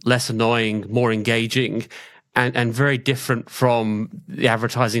relevant, less annoying, more engaging, and very different from the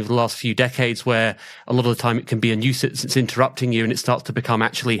advertising of the last few decades, where a lot of the time it can be a nuisance, it's interrupting you, and it starts to become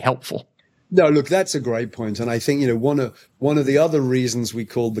actually helpful? No, look, that's a great point. And I think, one of the other reasons we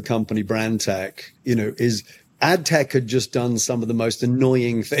called the company Brandtech, is ad tech had just done some of the most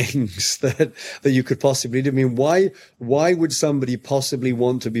annoying things that you could possibly do. Why would somebody possibly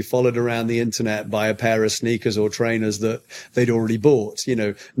want to be followed around the internet by a pair of sneakers or trainers that they'd already bought?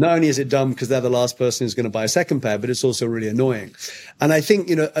 Not only is it dumb because they're the last person who's going to buy a second pair, but it's also really annoying. And I think,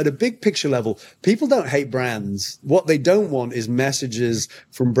 at a big picture level, people don't hate brands. What they don't want is messages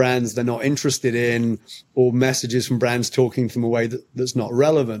from brands they're not interested in, or messages from brands talking to them in a way that's not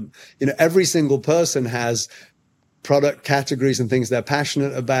relevant. Every single person has product categories and things they're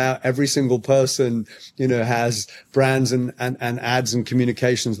passionate about. Every single person, has brands and ads and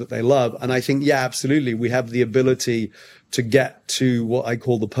communications that they love. And I think, yeah, absolutely. We have the ability to get to what I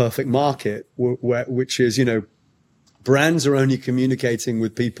call the perfect market, which is, brands are only communicating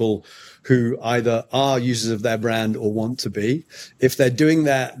with people who either are users of their brand or want to be. If they're doing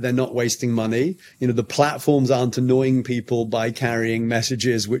that, they're not wasting money. The platforms aren't annoying people by carrying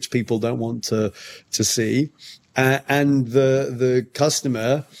messages which people don't want to see. And the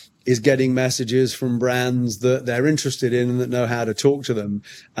customer is getting messages from brands that they're interested in and that know how to talk to them.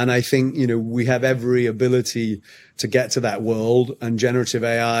 And I think, we have every ability to get to that world, and generative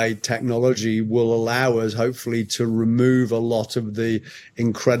AI technology will allow us, hopefully, to remove a lot of the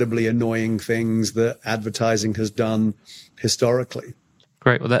incredibly annoying things that advertising has done historically.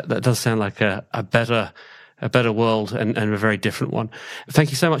 Great. Well, that does sound like a better world and a very different one. Thank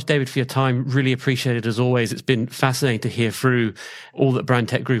you so much, David, for your time. Really appreciate it as always. It's been fascinating to hear through all that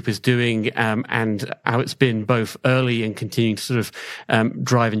Brandtech Group is doing and how it's been both early and continuing to sort of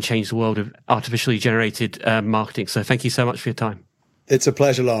drive and change the world of artificially generated marketing. So thank you so much for your time. It's a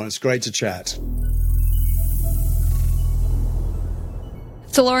pleasure, Lawrence. Great to chat.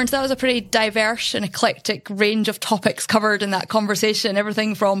 So, Lawrence, that was a pretty diverse and eclectic range of topics covered in that conversation.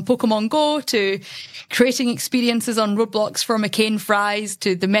 Everything from Pokemon Go to creating experiences on roadblocks for McCain fries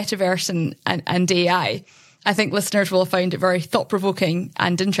to the metaverse and AI. I think listeners will have found it very thought-provoking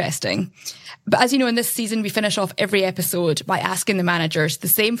and interesting. But as you know, in this season, we finish off every episode by asking the managers the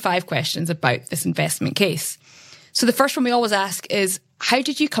same 5 questions about this investment case. So the first one we always ask is, how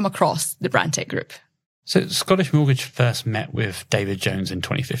did you come across the Brandtech Group? So Scottish Mortgage first met with David Jones in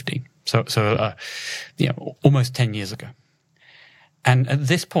 2015. So almost 10 years ago. And at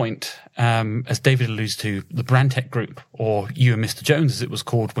this point, as David alludes to, the Brandtech Group, or You and Mr. Jones, as it was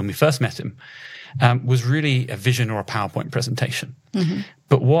called when we first met him, was really a vision or a PowerPoint presentation. Mm-hmm.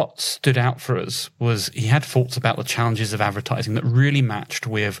 But what stood out for us was he had thoughts about the challenges of advertising that really matched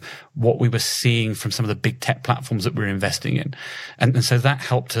with what we were seeing from some of the big tech platforms that we were investing in. And so that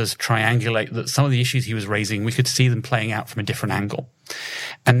helped us triangulate that some of the issues he was raising, we could see them playing out from a different angle.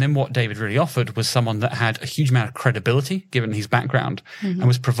 And then what David really offered was someone that had a huge amount of credibility, given his background, and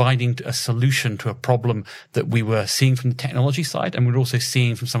was providing a solution to a problem that we were seeing from the technology side, and we're also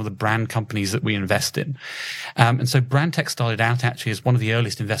seeing from some of the brand companies that we invest in. And so Brandtech started out actually as one of the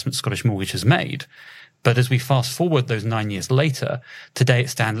earliest investments Scottish Mortgage has made. But as we fast forward those 9 years later, today it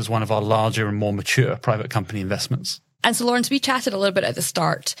stands as one of our larger and more mature private company investments. And so, Lawrence, we chatted a little bit at the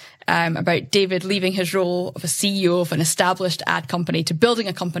start about David leaving his role of a CEO of an established ad company to building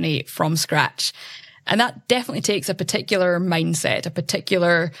a company from scratch. And that definitely takes a particular mindset, a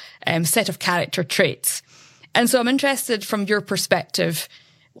particular set of character traits. And so I'm interested from your perspective,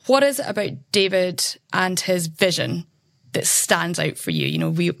 what is it about David and his vision that stands out for you? You know,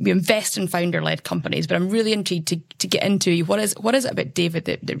 we invest in founder-led companies, but I'm really intrigued to get into what is it about David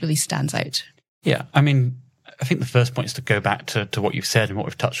that really stands out? Yeah, I mean, I think the first point is to go back to what you've said and what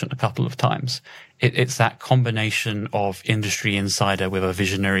we've touched on a couple of times. It's that combination of industry insider with a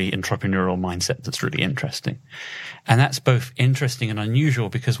visionary entrepreneurial mindset that's really interesting. And that's both interesting and unusual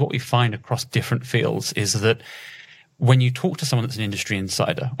because what we find across different fields is that when you talk to someone that's an industry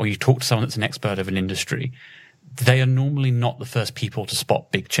insider or you talk to someone that's an expert of an industry, they are normally not the first people to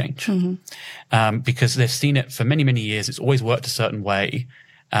spot big change. Because they've seen it for many, many years. It's always worked a certain way.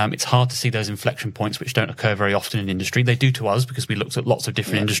 It's hard to see those inflection points which don't occur very often in industry. They do to us because we looked at lots of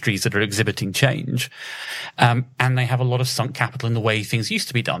different industries that are exhibiting change. And they have a lot of sunk capital in the way things used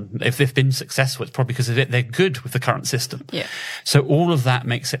to be done. If they've been successful, it's probably because of it. They're good with the current system. Yeah. So all of that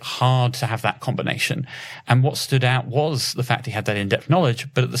makes it hard to have that combination. And what stood out was the fact he had that in-depth knowledge,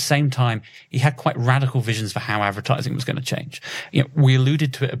 but at the same time, he had quite radical visions for how advertising was going to change. You know, we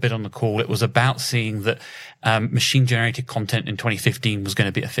alluded to it a bit on the call. It was about seeing that machine-generated content in 2015 was going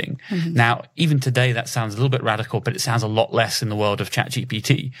to be a thing. Now, even today, that sounds a little bit radical, but it sounds a lot less in the world of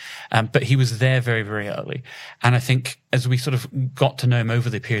ChatGPT. But he was there very, very early. And I think as we sort of got to know him over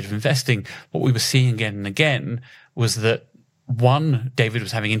the period of investing, what we were seeing again and again was that one, David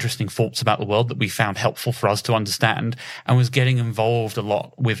was having interesting thoughts about the world that we found helpful for us to understand and was getting involved a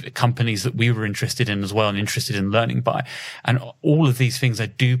lot with companies that we were interested in as well and interested in learning by. And all of these things I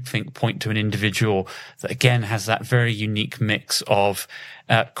do think point to an individual that again has that very unique mix of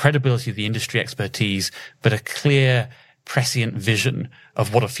credibility of the industry expertise, but a clear prescient vision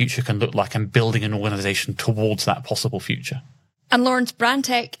of what a future can look like and building an organization towards that possible future. And Lawrence,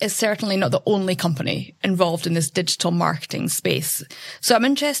 Brandtech is certainly not the only company involved in this digital marketing space. So I'm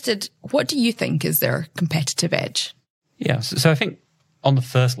interested, what do you think is their competitive edge? Yeah, so I think on the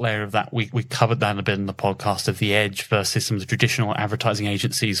first layer of that, we covered that a bit in the podcast of the edge versus some of the traditional advertising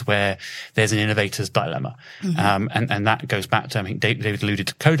agencies where there's an innovator's dilemma. And that goes back to, I think David alluded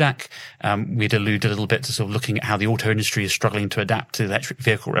to Kodak. We'd alluded a little bit to sort of looking at how the auto industry is struggling to adapt to the electric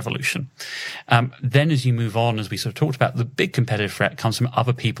vehicle revolution. Then as you move on, as we sort of talked about, the big competitive threat comes from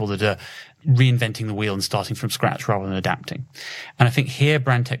other people that are reinventing the wheel and starting from scratch rather than adapting. And I think here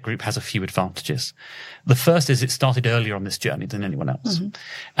Brandtech Group has a few advantages. The first is it started earlier on this journey than anyone else.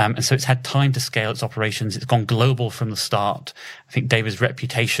 And so it's had time to scale its operations. It's gone global from the start. I think David's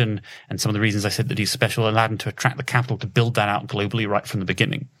reputation and some of the reasons I said that he's special allowed him to attract the capital to build that out globally right from the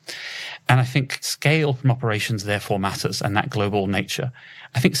beginning. And I think scale from operations therefore matters, and that global nature.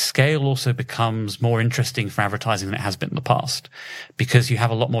 I think scale also becomes more interesting for advertising than it has been in the past because you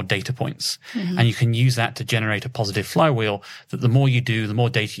have a lot more data points and you can use that to generate a positive flywheel that the more you do, the more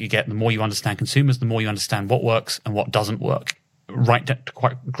data you get, the more you understand consumers, the more you understand what works and what doesn't work, right to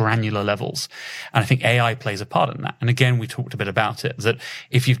quite granular levels. And I think AI plays a part in that. And again, we talked a bit about it, that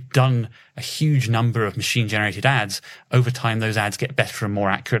if you've done a huge number of machine-generated ads, over time those ads get better and more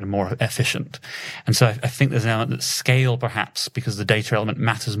accurate and more efficient. And so I think there's an element that scale, perhaps, because the data element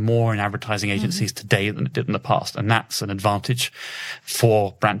matters more in advertising agencies today than it did in the past. And that's an advantage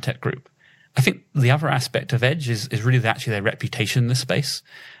for Brandtech Group. I think the other aspect of Edge is really actually their reputation in this space,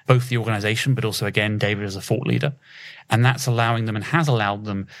 both the organization, but also, again, David as a thought leader. And that's allowing them and has allowed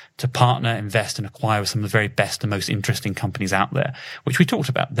them to partner, invest, and acquire some of the very best and most interesting companies out there, which we talked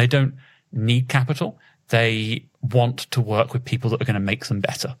about. They don't need capital. They want to work with people that are going to make them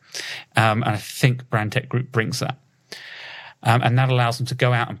better. And I think Brandtech Group brings that. And that allows them to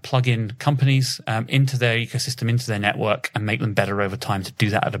go out and plug in companies into their ecosystem, into their network, and make them better over time, to do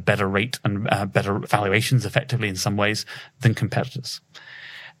that at a better rate and better valuations, effectively, in some ways, than competitors.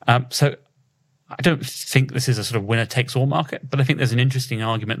 So I don't think this is a sort of winner-takes-all market, but I think there's an interesting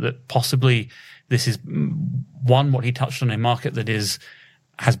argument that possibly this is, one, what he touched on, a market that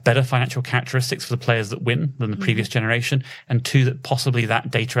has better financial characteristics for the players that win than the previous generation, and two, that possibly that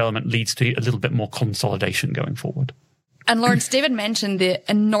data element leads to a little bit more consolidation going forward. And Lawrence, David mentioned the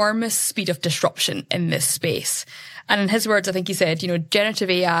enormous speed of disruption in this space. And in his words, I think he said, generative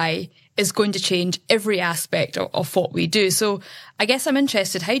AI is going to change every aspect of what we do. So I guess I'm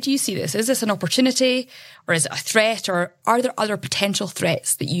interested, how do you see this? Is this an opportunity, or is it a threat, or are there other potential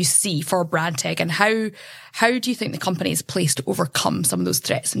threats that you see for Brandtech? And how do you think the company is placed to overcome some of those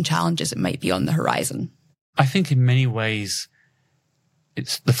threats and challenges that might be on the horizon? I think in many ways,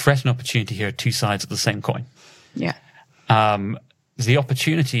 it's the threat and opportunity here are two sides of the same coin. Yeah. The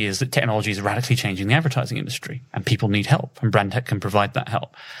opportunity is that technology is radically changing the advertising industry and people need help, and Brandtech can provide that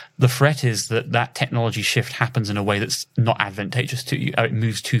help. The threat is that technology shift happens in a way that's not advantageous to you. It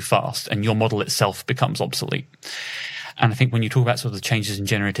moves too fast and your model itself becomes obsolete. And I think when you talk about sort of the changes in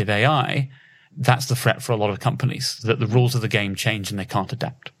generative AI, that's the threat for a lot of companies, that the rules of the game change and they can't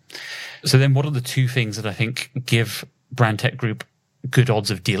adapt. So then what are the two things that I think give Brandtech Group good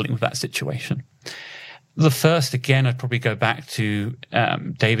odds of dealing with that situation? The first, again, I'd probably go back to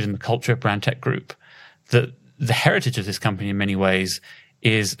David and the culture of Brandtech Group, that the heritage of this company in many ways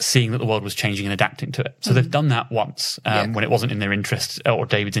is seeing that the world was changing and adapting to it. So they've done that once when it wasn't in their interest or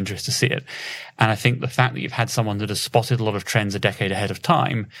David's interest to see it. And I think the fact that you've had someone that has spotted a lot of trends a decade ahead of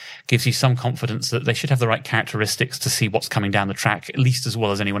time gives you some confidence that they should have the right characteristics to see what's coming down the track, at least as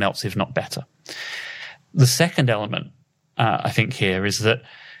well as anyone else, if not better. The second element, I think, here is that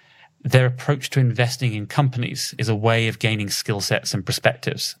their approach to investing in companies is a way of gaining skill sets and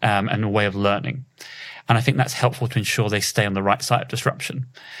perspectives, and a way of learning. And I think that's helpful to ensure they stay on the right side of disruption.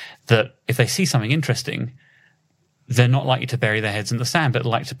 That if they see something interesting, they're not likely to bury their heads in the sand, but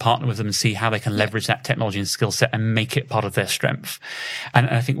like to partner with them and see how they can leverage that technology and skill set and make it part of their strength. And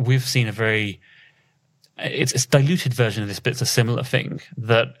I think we've seen it's a diluted version of this, but it's a similar thing,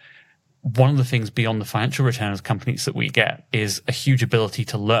 that one of the things beyond the financial return of companies that we get is a huge ability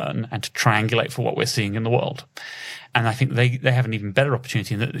to learn and to triangulate for what we're seeing in the world. And I think they have an even better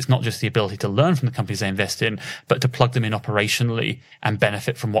opportunity in that it's not just the ability to learn from the companies they invest in, but to plug them in operationally and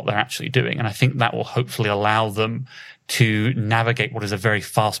benefit from what they're actually doing. And I think that will hopefully allow them to navigate what is a very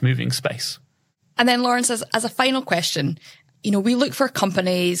fast moving space. And then Lawrence, as a final question, we look for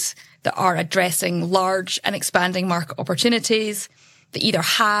companies that are addressing large and expanding market opportunities, that either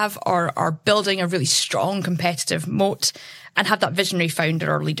have or are building a really strong competitive moat and have that visionary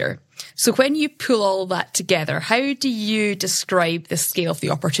founder or leader. So when you pull all that together, how do you describe the scale of the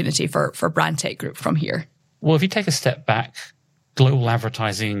opportunity for Brandtech Group from here? Well, if you take a step back, global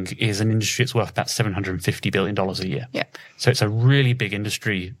advertising is an industry that's worth about $750 billion a year. Yeah. So it's a really big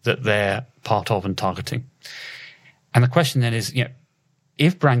industry that they're part of and targeting. And the question then is,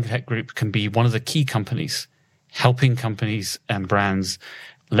 if Brandtech Group can be one of the key companies helping companies and brands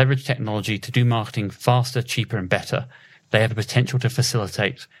leverage technology to do marketing faster, cheaper, and better, they have the potential to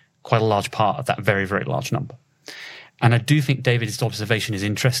facilitate quite a large part of that very, very large number. And I do think David's observation is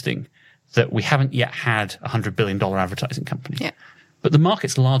interesting, that we haven't yet had a $100 billion advertising company. Yeah. But the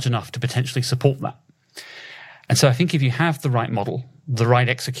market's large enough to potentially support that. And so I think if you have the right model, the right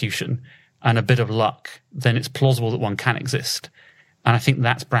execution, and a bit of luck, then it's plausible that one can exist. And I think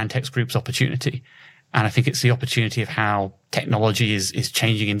that's Brandtech Group's opportunity. And I think it's the opportunity of how technology is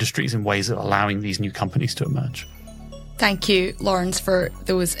changing industries in ways that are allowing these new companies to emerge. Thank you, Lawrence, for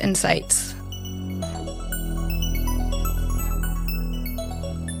those insights.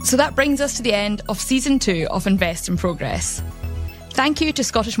 So that brings us to the end of Season 2 of Invest in Progress. Thank you to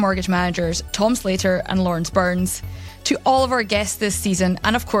Scottish Mortgage managers Tom Slater and Lawrence Burns, to all of our guests this season,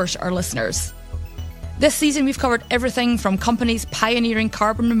 and of course our listeners. This season we've covered everything from companies pioneering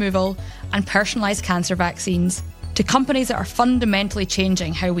carbon removal and personalised cancer vaccines to companies that are fundamentally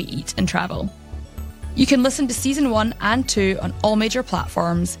changing how we eat and travel. You can listen to Season 1 and 2 on all major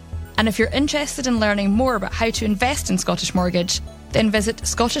platforms, and if you're interested in learning more about how to invest in Scottish Mortgage, then visit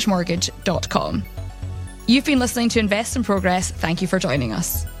scottishmortgage.com. You've been listening to Invest in Progress. Thank you for joining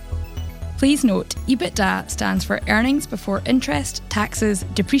us. Please note, EBITDA stands for earnings before interest, taxes,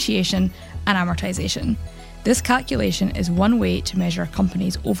 depreciation and amortisation. This calculation is one way to measure a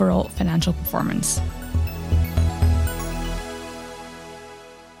company's overall financial performance.